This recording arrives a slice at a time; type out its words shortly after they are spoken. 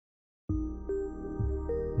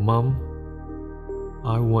Mom,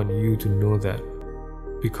 I want you to know that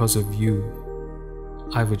because of you,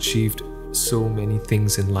 I've achieved so many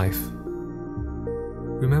things in life.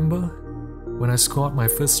 Remember when I scored my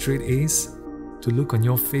first straight A's? The look on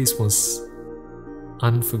your face was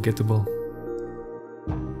unforgettable.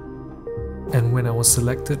 And when I was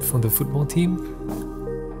selected for the football team,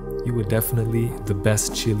 you were definitely the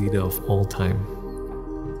best cheerleader of all time.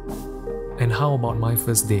 And how about my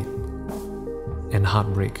first date and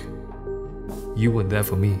heartbreak? You were there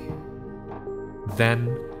for me.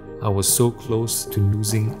 Then I was so close to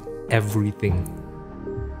losing everything.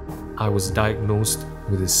 I was diagnosed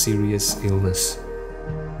with a serious illness.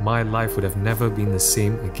 My life would have never been the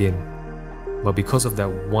same again. But because of that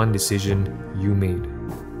one decision you made,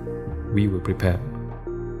 we were prepared.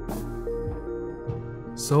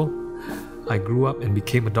 So, I grew up and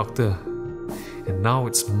became a doctor. And now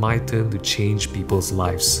it's my turn to change people's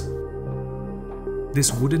lives.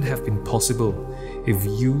 This wouldn't have been possible if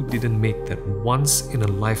you didn't make that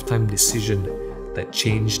once-in-a-lifetime decision that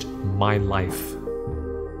changed my life.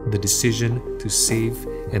 The decision to save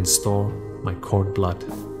and store my cord blood.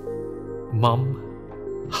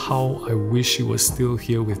 Mom, how I wish you were still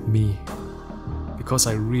here with me, because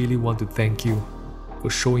I really want to thank you for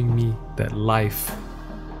showing me that life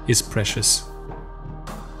is precious.